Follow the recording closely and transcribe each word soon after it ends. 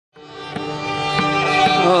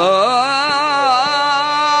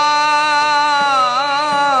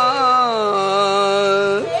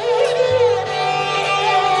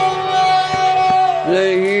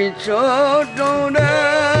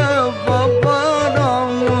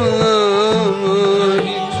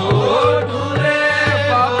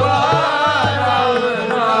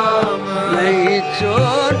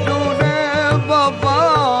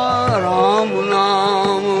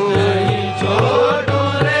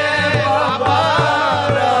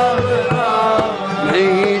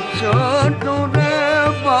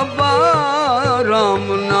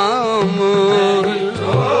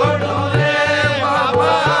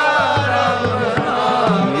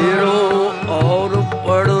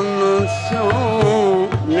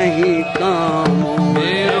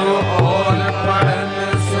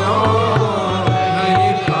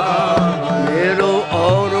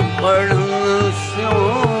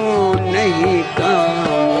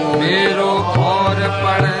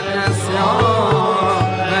पढ़न स्यों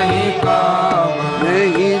नहीं काम।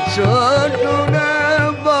 नहीं छोटू रे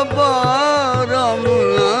बाबा राम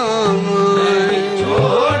नाम, नहीं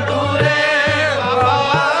छोटू रे बाबा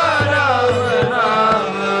राम नाम।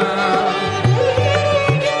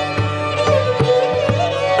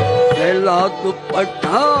 लाद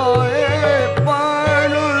पठाए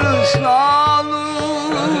पण साल,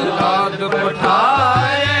 लाद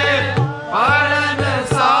पठाए पण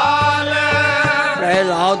साल।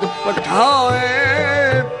 प्रहलाद पठाए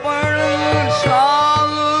पण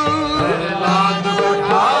साल, प्रहलाद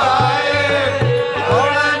पठाए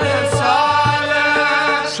पण साल।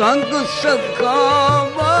 संग सखा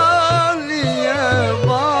बालिए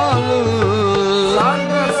बाल,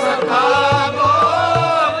 संग सखा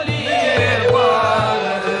बोलिए बाल।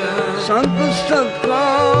 संग सखा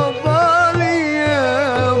बालिए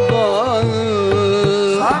बाल,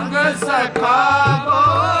 संग सखा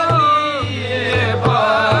बोलिए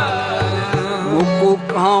बाल। मुको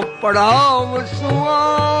कहाँ पढ़ाव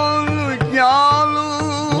सुआल जालू,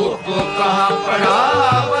 मुको कहाँ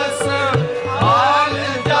पढ़ावस हाल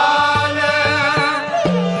जाल।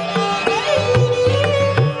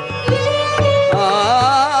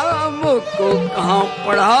 मुको कहाँ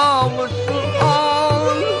पढ़ाव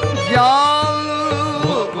सुआल जालू,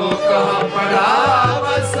 मुको कहाँ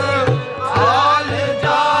पढ़ावस हाल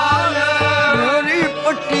जाल। मेरी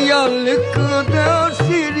पटिया लिख दे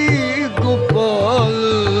श्री गोपाल,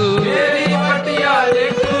 मेरी पटिया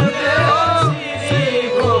लिख दे श्री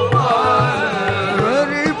गोपाल।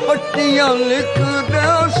 मेरी पटिया लिख दे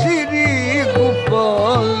श्री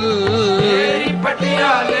गोपाल, मेरी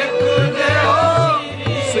पटिया लिख दे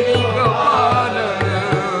श्री गोपाल।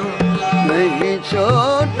 नहीं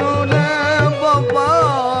छोटू रे बाबा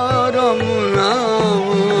राम नाम,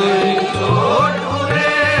 नहीं छोटू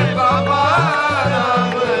रे बाबा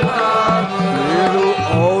राम नाम। मेरो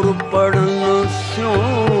और पढ़न स्यों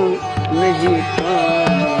नहीं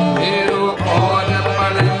काम, मेरो और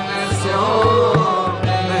पढ़न स्यों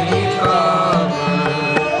नहीं काम।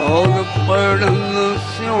 और पढ़न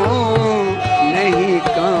स्यों नहीं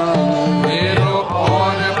काम, मेरो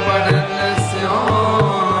और पढ़न स्यों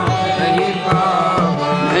नहीं काम।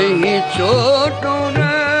 नहीं छोटू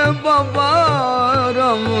रे बाबा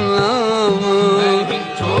राम नाम, नहीं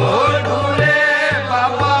छोटू रे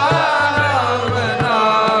बाबा राम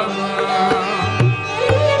नाम।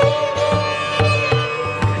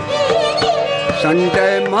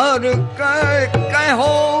 संजय मर के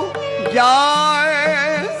कहो जाए,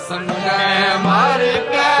 संजय मर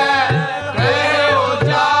के कहो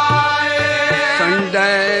जाए।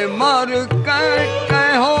 संजय मर के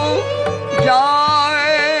कहो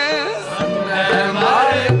जाए, संजय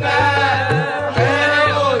मर के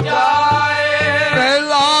कहो जाए।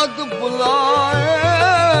 प्रहलाद बुलाए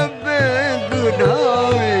बेग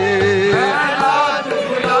ढाए, प्रहलाद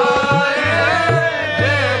बुलाए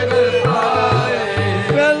बेग ढाए।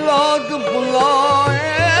 प्रहलाद बुलाए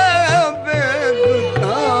बेग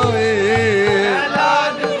ढाए,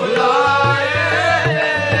 प्रहलाद बुलाए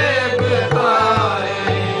बेग ढाए।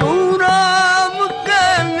 तू राम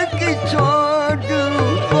कहन की छोड़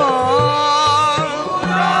पार,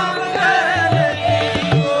 राम कहने की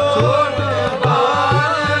छोड़ बार।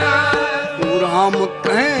 तू राम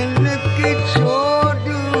कहन की छोड़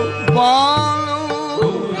बाल,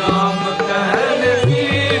 राम कहने की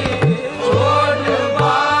छोड़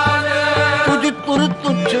बार। तुझ तुर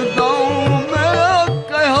तुझ दाऊं मेरा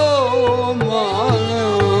कहो मान,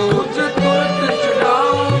 तुझ तुरत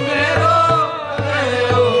छुड़ाऊं मेरो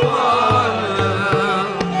कहो मान।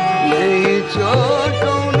 नहीं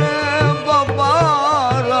छोटू रे बाबा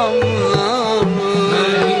राम नाम,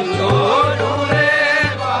 नहीं छोटू रे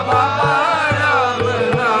बाबा राम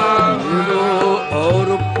नाम। मेरो और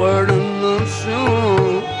पढ़न स्यों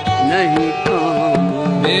नहीं काम,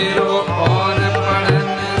 मेरो और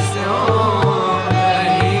पढ़न स्यों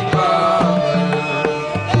नहीं काम।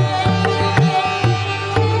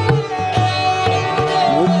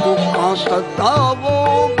 मुझको कहाँ सतावो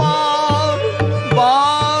बार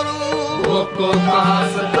बार, मुझको कहाँ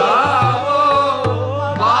सतावो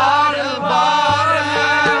बार बार।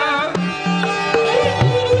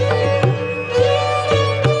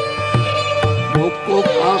 मुझको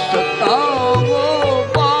कहाँ सतावो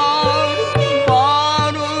बार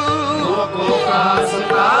बार, मुझको कहाँ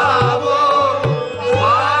सतावो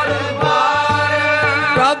बार बार।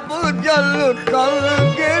 कब जल कल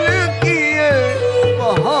गिर किए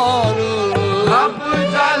पहाड़, अब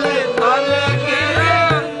जल थल गिर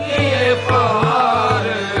किए पहाड़।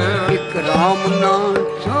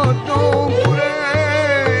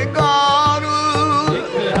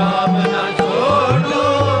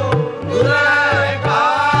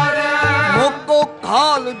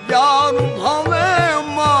 हाल जान भावे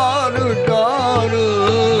मार डार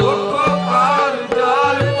मुख काल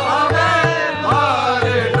जाल भावे मार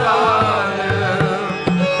डार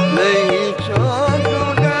नहीं छोड़ो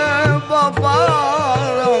रे बाबा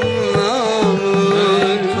राम नाम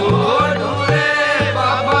छोड़ो रे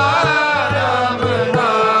बाबा राम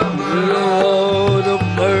नाम और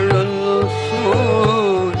पढ़न सो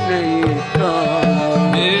नहीं काम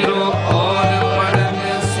मेरो और पढ़न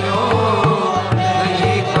स्यो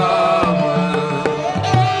नहीं काम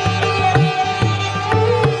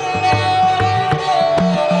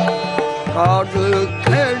काढ़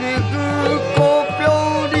खड़ग को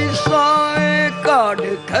प्योरी साए काढ़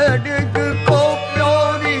खड़ग को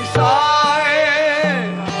प्योरी साए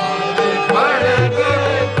खड़ग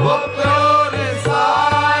को प्योर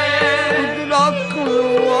साए रख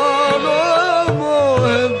वारो मोह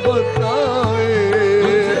बताए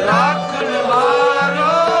राखन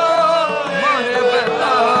वारो मन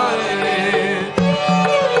बताए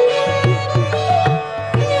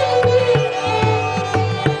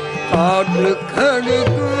काढ़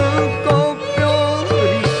खड़ग को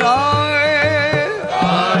प्योरी साए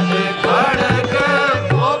आज खड़ग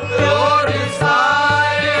को प्योर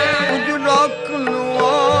साए रख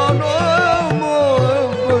वारो मोह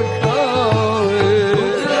बताए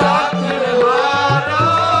राखन वारो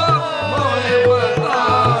मन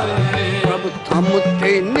बताए प्रभ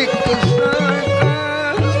थमते निकसे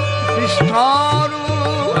विस्तारो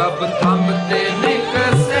रब थमते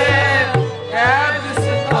निकसे कैद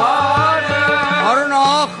सितार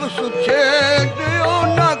हरनाख सुछेद ओ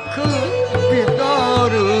नख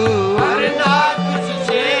पिदार हर नाक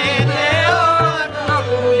सुचेने और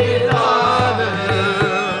नकुलार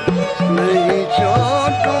नहीं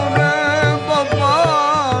छोटो रे बाबा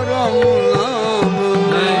राम नाम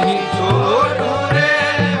नहीं छोड़ो रे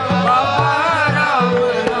बाबा राम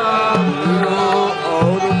नाम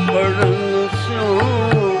और पढ़न सो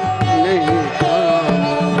नहीं काम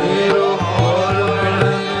मेरो और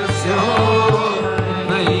पढ़न स्यो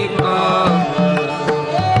नहीं काम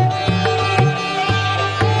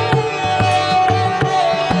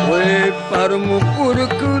वे परम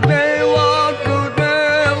पुरख देवा तु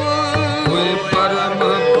देव कोई परम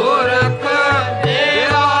पुरख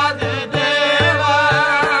देवाद देवा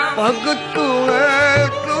भगत है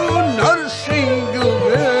तू नरसिंह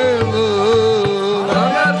देव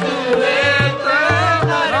भगत वेत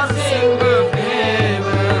नरसिंह देव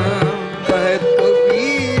कह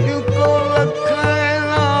कबीर को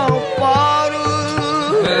लखना पार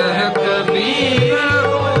कह कबीर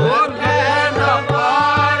को कहना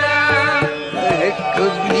पार कह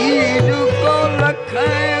कबीर को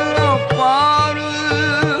लखना पार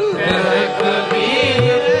कह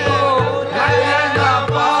कबीर को कहना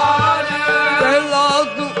पार पहला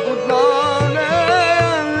तू उतारे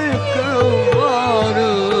अनेक बार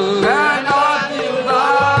कहना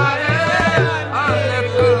दिलदार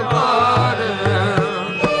अनेक बार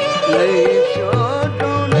नहीं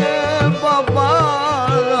छोड़ो रे बाबा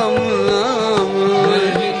राम नाम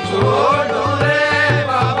नहीं छोड़ो रे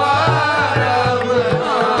बाबा राम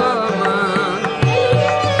नाम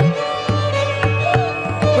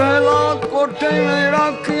पहला कोठे में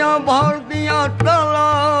राखियां भर दिया तला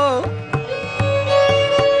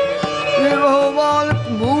निरोवाल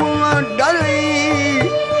भूल में डरी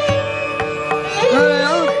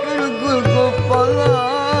आखिर गुर को पला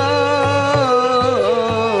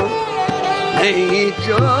नहीं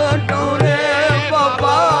छोड़ो रे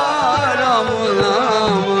बाबा राम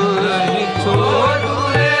नाम नहीं छोड़ो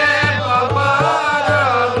रे बाबा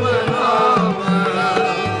राम नाम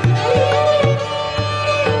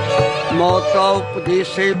माता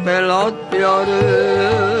उपदेशे पहला प्यार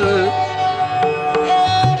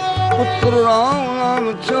पुत्र राम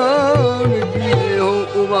नाम छोड़ दिए हो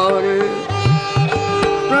उबारे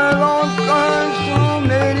पहला कह सो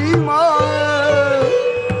मेरी माँ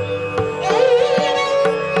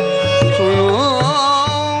सुनो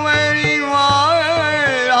मेरी माँ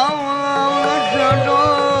राम नाम छोड़ो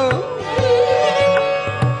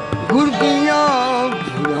गुरदियाँ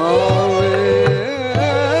भुलावे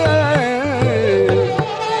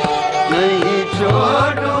नहीं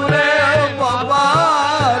छोड़ो रे बाबा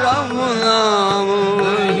राम नाम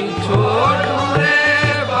नहीं छोड़ो रे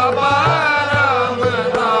बाबा राम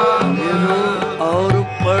नाम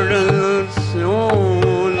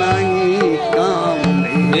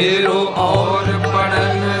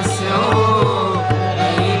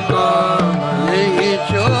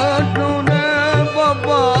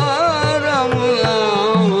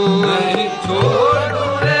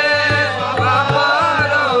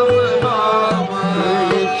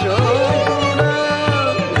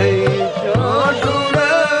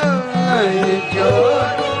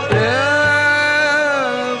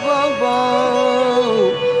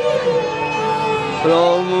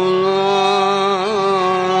ਰਾਮ